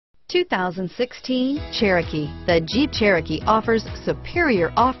2016 Cherokee. The Jeep Cherokee offers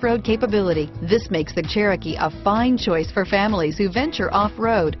superior off-road capability. This makes the Cherokee a fine choice for families who venture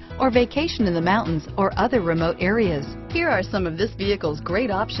off-road or vacation in the mountains or other remote areas. Here are some of this vehicle's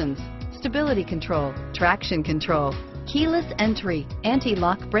great options: stability control, traction control, keyless entry,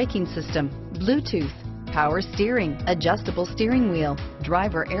 anti-lock braking system, Bluetooth, power steering, adjustable steering wheel,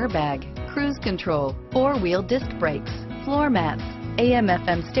 driver airbag, cruise control, four-wheel disc brakes, floor mats,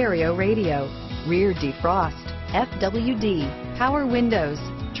 AM/FM stereo radio, rear defrost, FWD, power windows,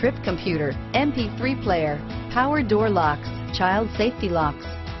 trip computer, MP3 player, power door locks, child safety locks,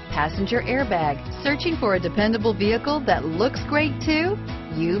 passenger airbag. Searching for a dependable vehicle that looks great too?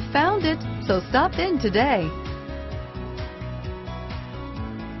 You found it, so stop in today.